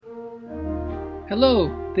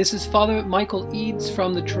Hello, this is Father Michael Eads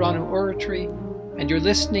from the Toronto Oratory, and you're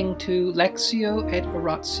listening to Lectio et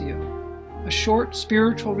Oratio, a short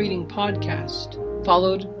spiritual reading podcast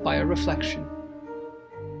followed by a reflection.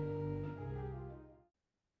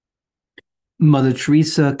 Mother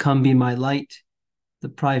Teresa, Come Be My Light, the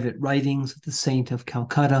Private Writings of the Saint of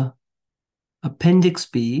Calcutta, Appendix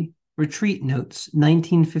B, Retreat Notes,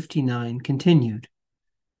 1959, continued.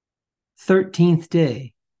 13th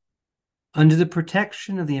day. Under the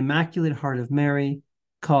protection of the Immaculate Heart of Mary,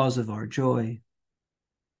 cause of our joy.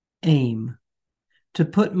 Aim, to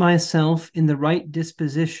put myself in the right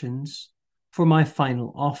dispositions for my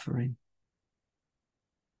final offering.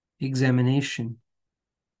 Examination.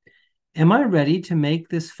 Am I ready to make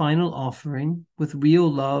this final offering with real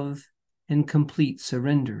love and complete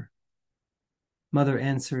surrender? Mother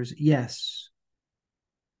answers, yes.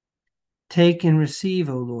 Take and receive,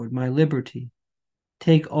 O Lord, my liberty.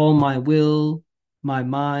 Take all my will, my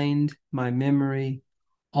mind, my memory,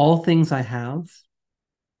 all things I have,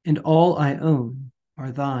 and all I own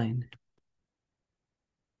are thine.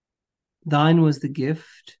 Thine was the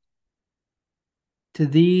gift. To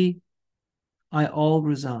thee I all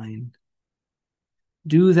resign.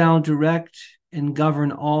 Do thou direct and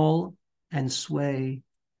govern all and sway.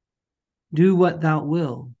 Do what thou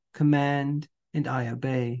wilt, command, and I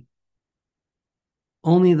obey.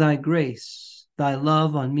 Only thy grace, thy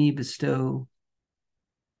love on me bestow.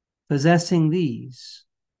 Possessing these,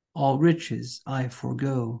 all riches I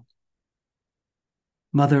forego.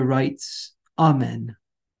 Mother writes, Amen.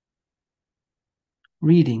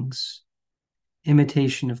 Readings.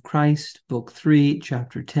 Imitation of Christ, Book 3,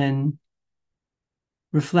 Chapter 10.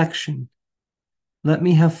 Reflection. Let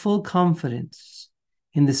me have full confidence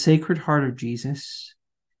in the Sacred Heart of Jesus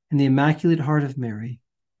and the Immaculate Heart of Mary,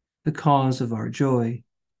 the cause of our joy.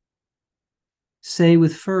 Say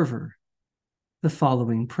with fervor the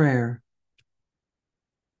following prayer.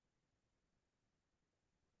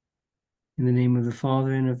 In the name of the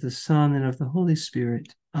Father, and of the Son, and of the Holy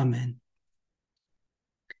Spirit. Amen.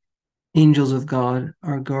 Angels of God,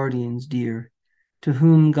 our guardians dear, to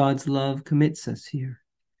whom God's love commits us here,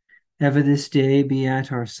 ever this day be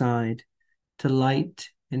at our side, to light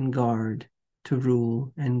and guard, to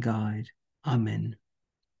rule and guide. Amen.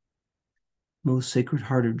 Most Sacred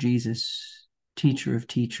Heart of Jesus, Teacher of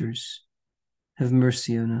teachers, have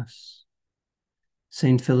mercy on us.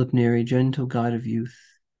 Saint Philip Neri, gentle God of youth,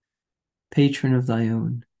 patron of thy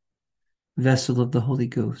own, vessel of the Holy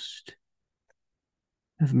Ghost,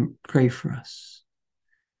 pray for us.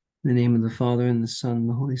 In the name of the Father, and the Son, and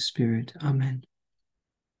the Holy Spirit. Amen.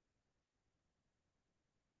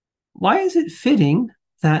 Why is it fitting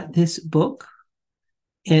that this book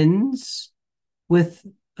ends with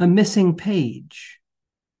a missing page?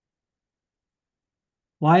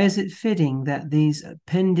 Why is it fitting that these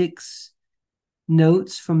appendix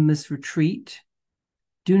notes from this retreat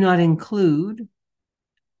do not include,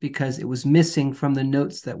 because it was missing from the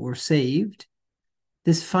notes that were saved,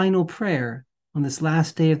 this final prayer on this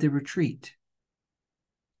last day of the retreat?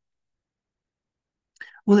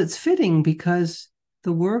 Well, it's fitting because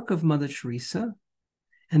the work of Mother Teresa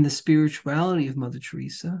and the spirituality of Mother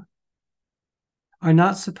Teresa are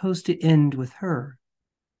not supposed to end with her.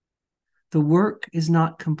 The work is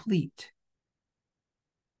not complete.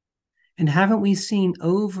 And haven't we seen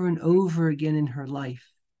over and over again in her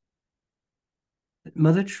life that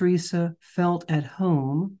Mother Teresa felt at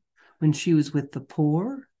home when she was with the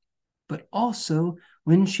poor, but also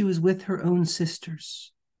when she was with her own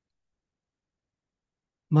sisters?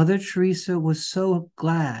 Mother Teresa was so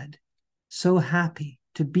glad, so happy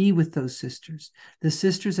to be with those sisters, the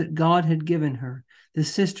sisters that God had given her, the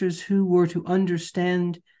sisters who were to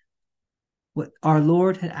understand what our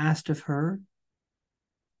Lord had asked of her,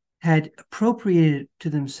 had appropriated it to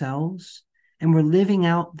themselves, and were living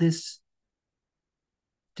out this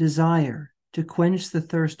desire to quench the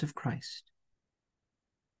thirst of Christ.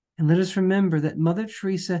 And let us remember that Mother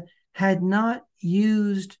Teresa had not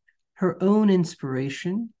used her own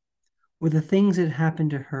inspiration or the things that happened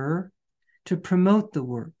to her to promote the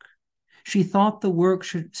work. She thought the work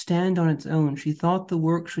should stand on its own. She thought the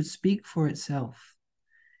work should speak for itself.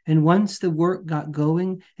 And once the work got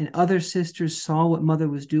going and other sisters saw what Mother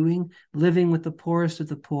was doing, living with the poorest of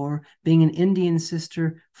the poor, being an Indian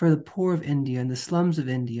sister for the poor of India and the slums of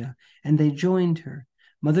India, and they joined her,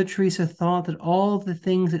 Mother Teresa thought that all the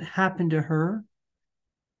things that happened to her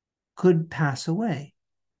could pass away.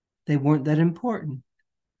 They weren't that important.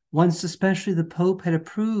 Once especially the Pope had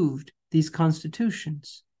approved these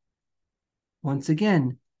constitutions. Once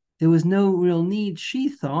again, there was no real need, she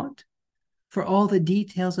thought, for all the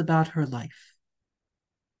details about her life.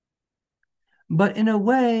 But in a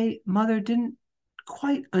way, Mother didn't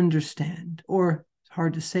quite understand, or it's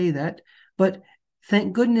hard to say that, but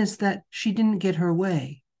thank goodness that she didn't get her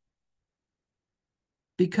way.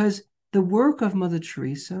 Because the work of Mother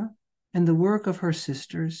Teresa and the work of her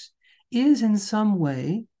sisters is in some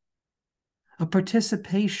way a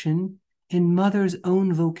participation in Mother's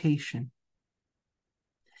own vocation.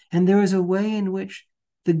 And there is a way in which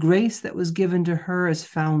the grace that was given to her as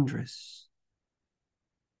foundress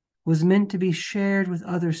was meant to be shared with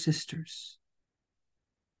other sisters.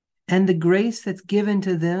 And the grace that's given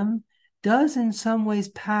to them does in some ways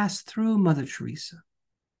pass through Mother Teresa.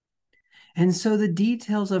 And so the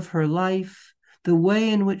details of her life, the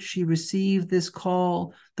way in which she received this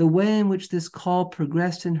call, the way in which this call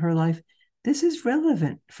progressed in her life, this is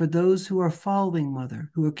relevant for those who are following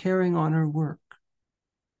Mother, who are carrying on her work.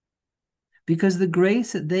 Because the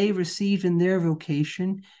grace that they received in their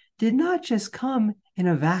vocation did not just come in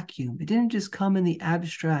a vacuum. It didn't just come in the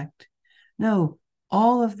abstract. No,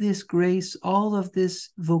 all of this grace, all of this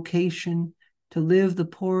vocation to live the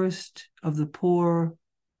poorest of the poor,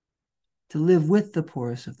 to live with the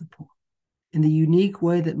poorest of the poor, in the unique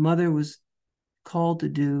way that Mother was called to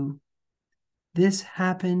do, this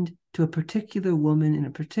happened to a particular woman in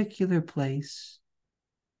a particular place.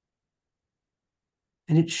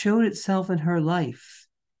 And it showed itself in her life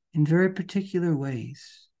in very particular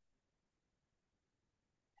ways.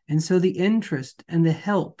 And so the interest and the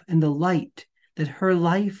help and the light that her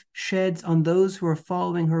life sheds on those who are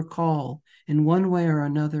following her call in one way or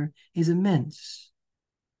another is immense.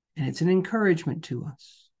 And it's an encouragement to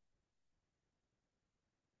us.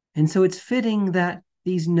 And so it's fitting that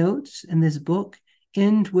these notes and this book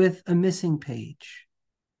end with a missing page,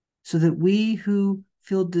 so that we who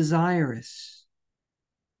feel desirous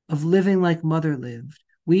of living like Mother lived,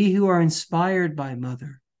 we who are inspired by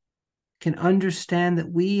Mother, can understand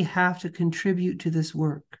that we have to contribute to this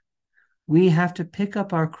work. We have to pick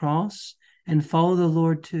up our cross and follow the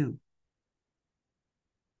Lord too.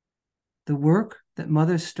 The work that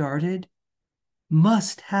Mother started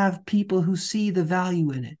must have people who see the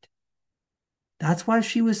value in it. That's why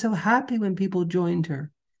she was so happy when people joined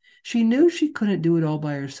her. She knew she couldn't do it all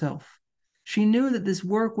by herself. She knew that this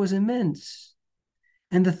work was immense.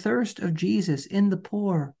 And the thirst of Jesus in the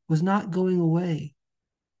poor was not going away.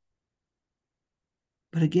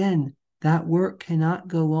 But again, that work cannot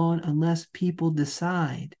go on unless people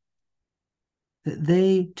decide that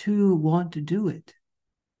they too want to do it.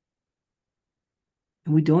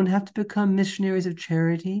 And we don't have to become missionaries of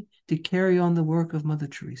charity to carry on the work of Mother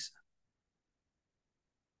Teresa.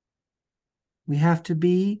 We have to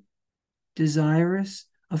be desirous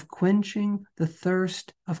of quenching the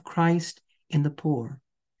thirst of Christ in the poor,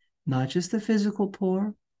 not just the physical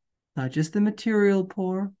poor, not just the material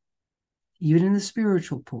poor, even in the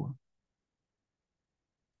spiritual poor.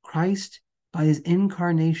 Christ, by his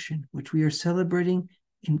incarnation, which we are celebrating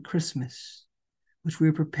in Christmas, which we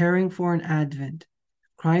are preparing for in Advent,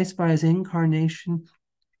 Christ, by his incarnation,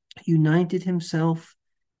 united himself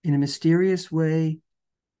in a mysterious way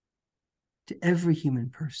to every human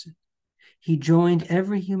person. He joined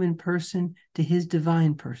every human person to his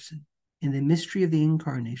divine person. In the mystery of the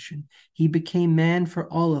incarnation, he became man for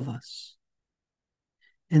all of us.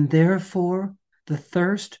 And therefore, the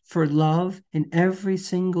thirst for love in every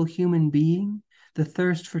single human being, the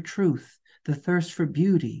thirst for truth, the thirst for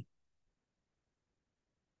beauty,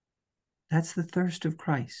 that's the thirst of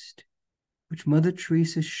Christ, which Mother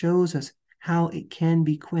Teresa shows us how it can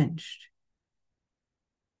be quenched.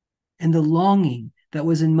 And the longing that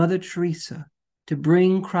was in Mother Teresa to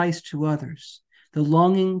bring Christ to others, the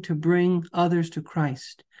longing to bring others to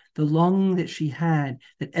Christ, the longing that she had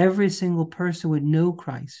that every single person would know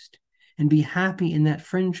Christ and be happy in that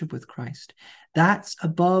friendship with Christ, that's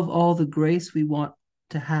above all the grace we want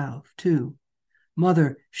to have too.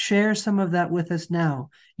 Mother, share some of that with us now.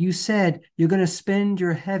 You said you're going to spend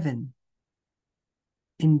your heaven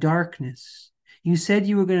in darkness. You said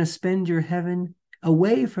you were going to spend your heaven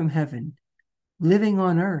away from heaven, living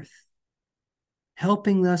on earth,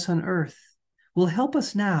 helping us on earth. Well, help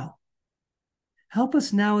us now. Help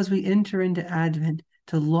us now as we enter into Advent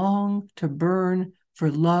to long, to burn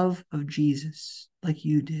for love of Jesus like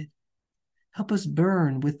you did. Help us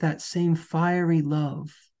burn with that same fiery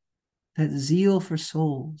love, that zeal for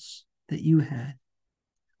souls that you had,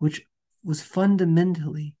 which was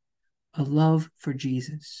fundamentally a love for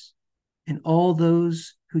Jesus and all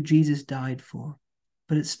those who Jesus died for.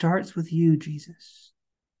 But it starts with you, Jesus.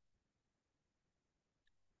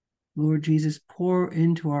 Lord Jesus, pour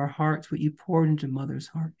into our hearts what you poured into Mother's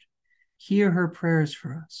heart. Hear her prayers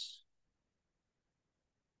for us.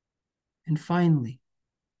 And finally,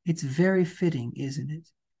 It's very fitting, isn't it,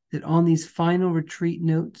 that on these final retreat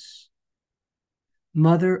notes,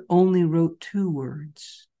 Mother only wrote 2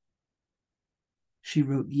 words. She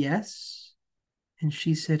wrote yes, and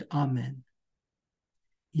she said amen.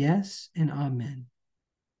 Yes and amen.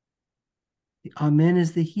 The amen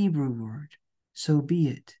is the Hebrew word. So be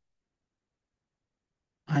it.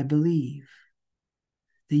 I believe.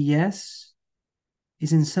 The yes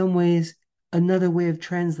is in some ways another way of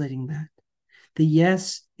translating that. The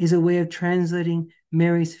yes is a way of translating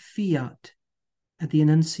Mary's fiat at the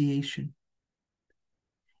Annunciation.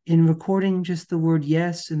 In recording just the word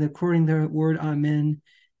yes and recording the word amen,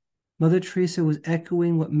 Mother Teresa was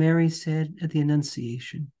echoing what Mary said at the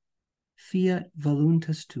Annunciation. Fiat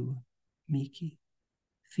voluntas tua, mihi.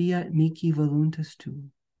 Fiat mihi voluntas tua.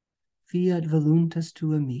 Fiat voluntas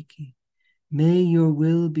tua mihi. May your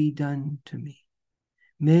will be done to me.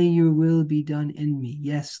 May your will be done in me.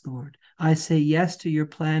 Yes, Lord. I say yes to your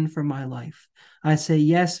plan for my life. I say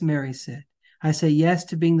yes, Mary said. I say yes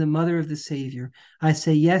to being the mother of the Savior. I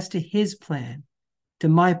say yes to his plan, to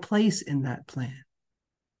my place in that plan.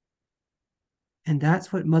 And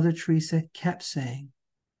that's what Mother Teresa kept saying.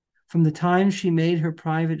 From the time she made her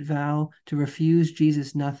private vow to refuse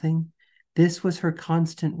Jesus nothing, this was her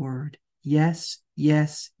constant word. Yes,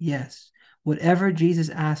 yes, yes. Whatever Jesus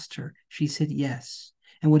asked her, she said yes.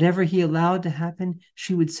 And whatever he allowed to happen,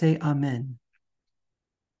 she would say amen.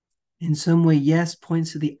 In some way, yes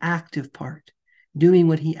points to the active part, doing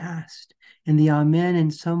what he asked. And the amen in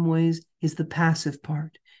some ways is the passive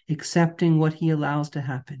part, accepting what he allows to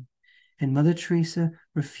happen. And Mother Teresa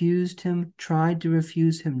refused him, tried to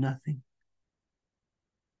refuse him nothing,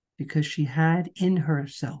 because she had in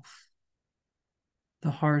herself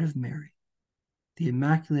the heart of Mary, the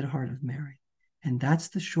Immaculate Heart of Mary. And that's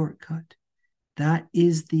the shortcut. That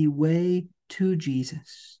is the way to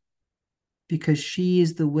Jesus, because she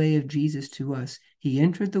is the way of Jesus to us. He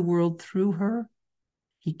entered the world through her.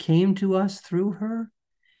 He came to us through her,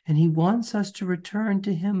 and he wants us to return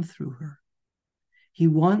to him through her. He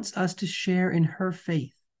wants us to share in her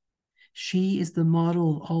faith. She is the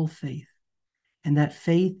model of all faith, and that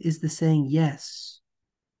faith is the saying yes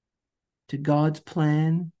to God's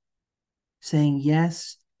plan, saying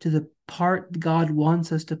yes to the part God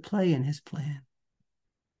wants us to play in his plan.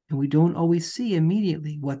 And we don't always see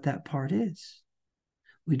immediately what that part is.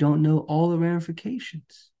 We don't know all the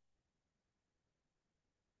ramifications.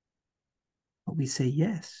 But we say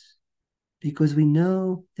yes, because we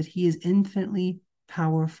know that he is infinitely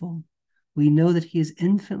powerful. We know that he is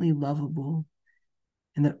infinitely lovable,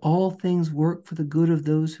 and that all things work for the good of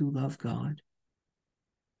those who love God.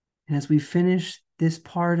 And as we finish this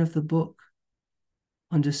part of the book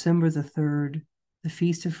on December the 3rd, the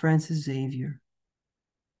feast of Francis Xavier,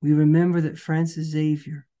 we remember that Francis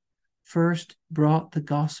Xavier first brought the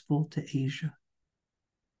gospel to Asia.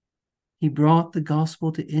 He brought the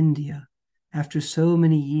gospel to India after so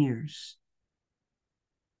many years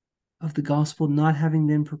of the gospel not having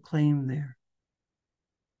been proclaimed there.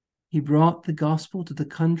 He brought the gospel to the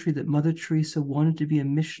country that Mother Teresa wanted to be a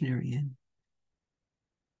missionary in,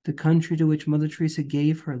 the country to which Mother Teresa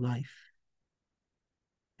gave her life.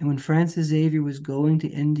 And when Francis Xavier was going to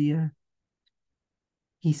India,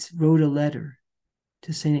 he wrote a letter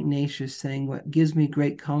to St. Ignatius saying, what gives me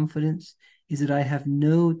great confidence is that I have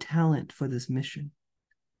no talent for this mission.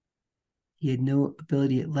 He had no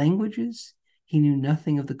ability at languages. He knew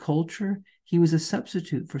nothing of the culture. He was a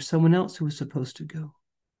substitute for someone else who was supposed to go.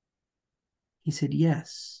 He said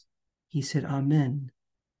yes. He said amen.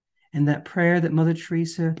 And that prayer that Mother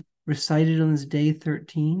Teresa recited on this day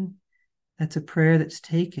 13, that's a prayer that's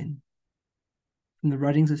taken from the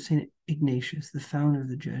writings of St. Ignatius, the founder of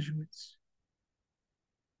the Jesuits.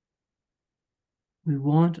 We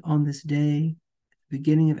want on this day, the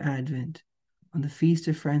beginning of Advent, on the feast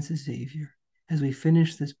of Francis Xavier, as we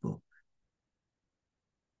finish this book,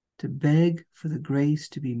 to beg for the grace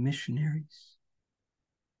to be missionaries,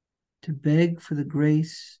 to beg for the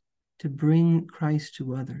grace to bring Christ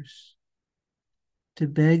to others, to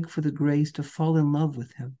beg for the grace to fall in love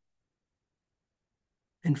with him.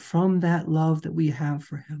 And from that love that we have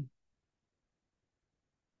for him,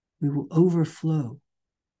 we will overflow.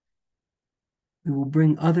 We will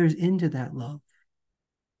bring others into that love,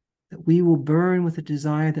 that we will burn with a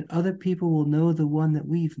desire that other people will know the one that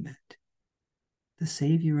we've met, the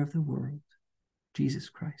Savior of the world, Jesus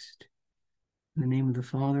Christ. In the name of the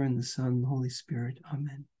Father, and the Son, and the Holy Spirit.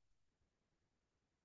 Amen.